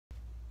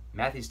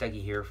Matthew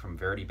Stuckey here from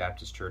Verity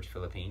Baptist Church,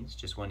 Philippines.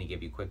 Just wanted to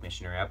give you a quick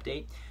missionary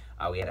update.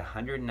 We had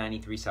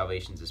 193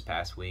 salvations this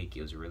past week.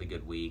 It was a really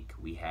good week.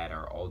 We had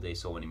our all-day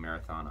soul winning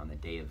marathon on the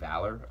Day of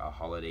Valor, a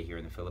holiday here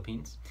in the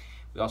Philippines.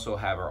 We also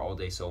have our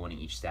all-day soul winning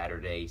each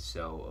Saturday,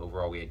 so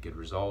overall we had good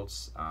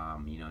results.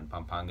 In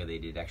Pampanga they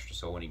did extra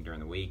soul winning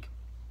during the week.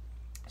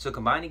 So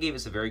combined, it gave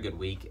us a very good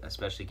week,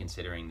 especially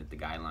considering that the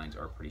guidelines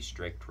are pretty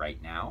strict right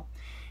now.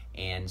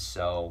 And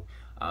so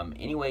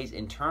anyways,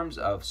 in terms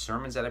of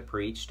sermons that I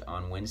preached,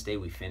 on Wednesday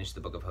we finished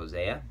the book of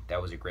Hosea. That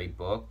was a great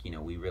book.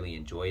 We really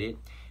enjoyed it.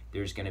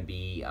 There's going to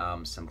be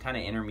some kind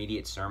of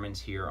intermediate sermons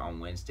here on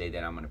Wednesday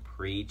that I'm going to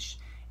preach.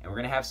 And we're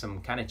going to have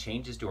some kind of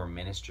changes to our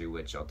ministry,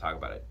 which I'll talk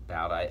about.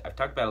 I've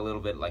talked about a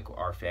little bit, like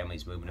our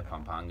family's moving to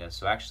Pampanga.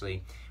 So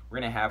actually, we're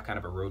going to have kind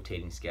of a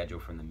rotating schedule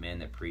from the men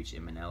that preach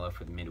in Manila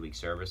for the midweek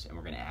service. And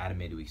we're going to add a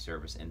midweek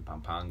service in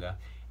Pampanga.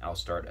 And I'll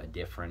start a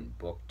different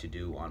book to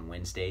do on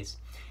Wednesdays.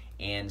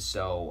 And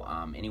so,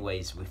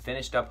 anyways, we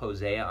finished up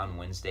Hosea on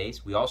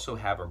Wednesdays. We also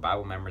have our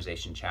Bible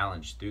memorization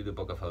challenge through the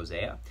book of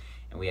Hosea.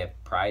 And we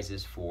have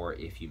prizes for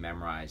if you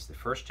memorize the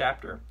first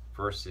chapter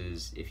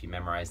versus if you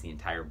memorize the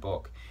entire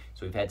book.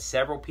 So we've had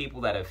several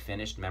people that have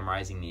finished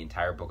memorizing the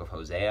entire book of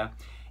Hosea.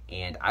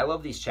 And I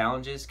love these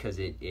challenges because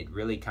it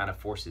really kind of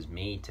forces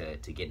me to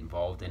get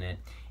involved in it.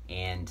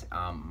 And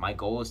my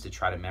goal is to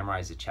try to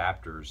memorize the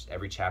chapters,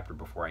 every chapter,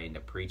 before I end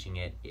up preaching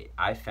it.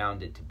 I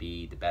found it to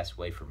be the best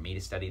way for me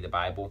to study the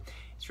Bible.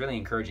 It's really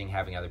encouraging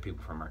having other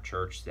people from our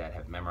church that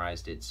have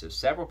memorized it. So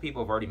several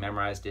people have already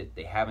memorized it.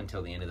 They have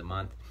until the end of the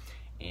month.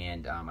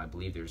 And I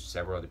believe there's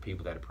several other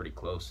people that are pretty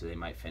close, so they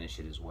might finish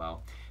it as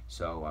well.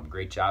 So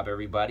great job,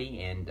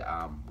 everybody. And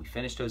we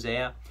finished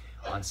Hosea.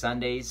 On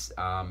Sundays,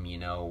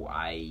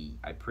 I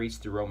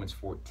preached through Romans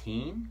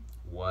 14,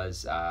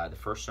 was the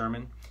first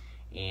sermon.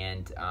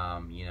 And,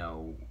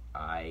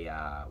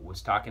 I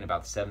was talking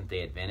about the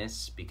Seventh-day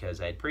Adventists because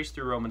I had preached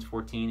through Romans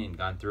 14 and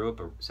gone through it,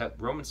 but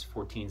Romans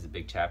 14 is the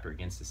big chapter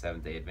against the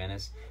Seventh-day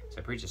Adventists. So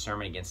I preached a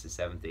sermon against the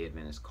Seventh-day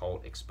Adventist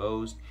cult,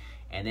 Exposed,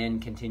 and then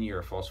continue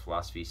our false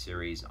philosophy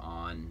series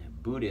on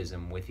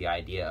Buddhism with the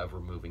idea of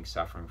removing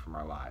suffering from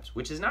our lives,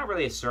 which is not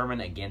really a sermon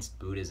against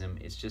Buddhism.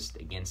 It's just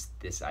against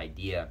this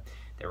idea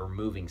that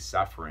removing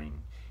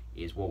suffering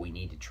is what we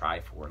need to try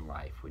for in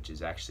life, which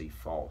is actually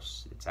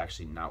false. It's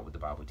actually not what the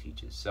Bible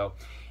teaches. So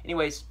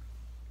anyways,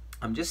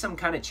 just some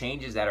kind of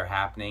changes that are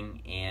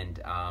happening. And,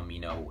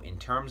 in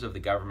terms of the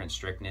government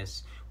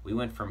strictness, we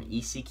went from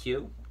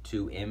ECQ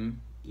to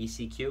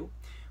MECQ,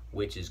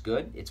 which is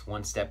good. It's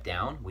one step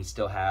down. We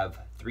still have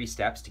 3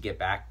 steps to get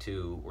back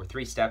to, or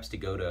 3 steps to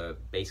go to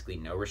basically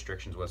no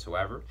restrictions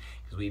whatsoever,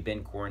 because we've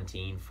been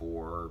quarantined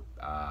for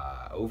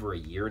over a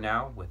year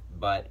now,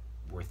 but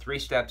we're 3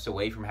 steps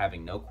away from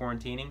having no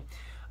quarantining.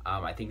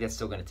 I think that's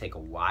still going to take a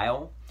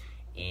while.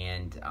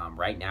 And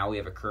right now we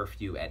have a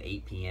curfew at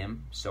 8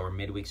 p.m. So our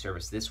midweek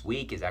service this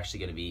week is actually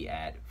going to be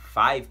at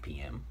 5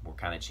 p.m. We're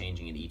kind of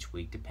changing it each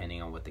week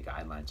depending on what the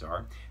guidelines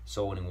are.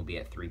 Soul winning will be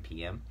at 3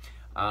 p.m.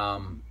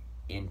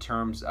 In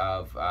terms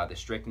of the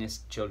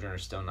strictness, children are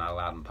still not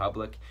allowed in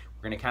public.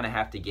 We're going to kind of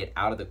have to get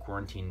out of the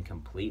quarantine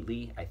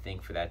completely, I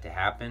think, for that to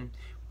happen.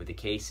 With the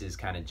cases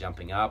kind of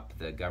jumping up,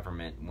 the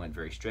government went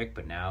very strict,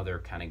 but now they're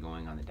kind of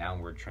going on the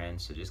downward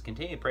trend. So just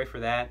continue to pray for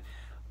that,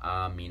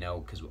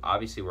 because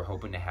obviously we're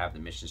hoping to have the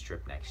mission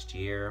trip next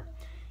year.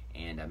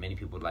 And many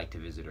people would like to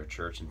visit our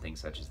church and things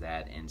such as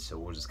that. And so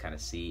we'll just kind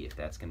of see if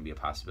that's going to be a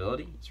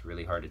possibility. It's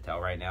really hard to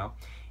tell right now.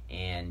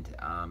 And,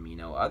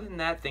 other than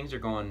that, things are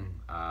going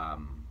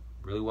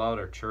really well at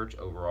our church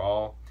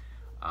overall.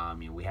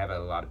 We have had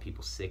a lot of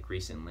people sick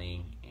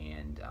recently,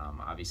 and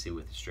obviously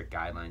with the strict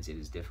guidelines, it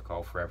is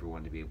difficult for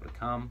everyone to be able to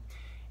come.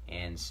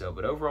 And so,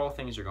 but overall,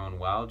 things are going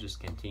well. Just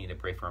continue to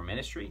pray for our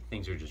ministry.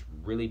 Things are just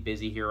really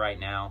busy here right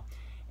now,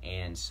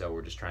 and so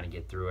we're just trying to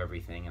get through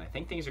everything. And I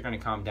think things are going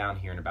to calm down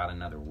here in about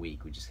another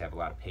week. We just have a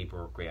lot of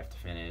paperwork we have to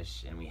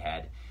finish, and we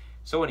had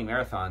so many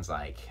marathons,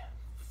 like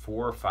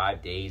 4 or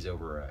 5 days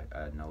over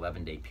an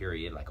 11-day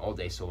period, like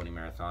all-day soul winning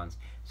marathons.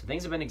 So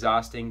things have been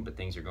exhausting, but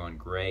things are going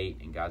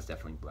great, and God's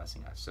definitely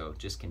blessing us. So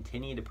just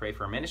continue to pray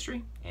for our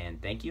ministry, and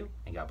thank you,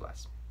 and God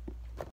bless.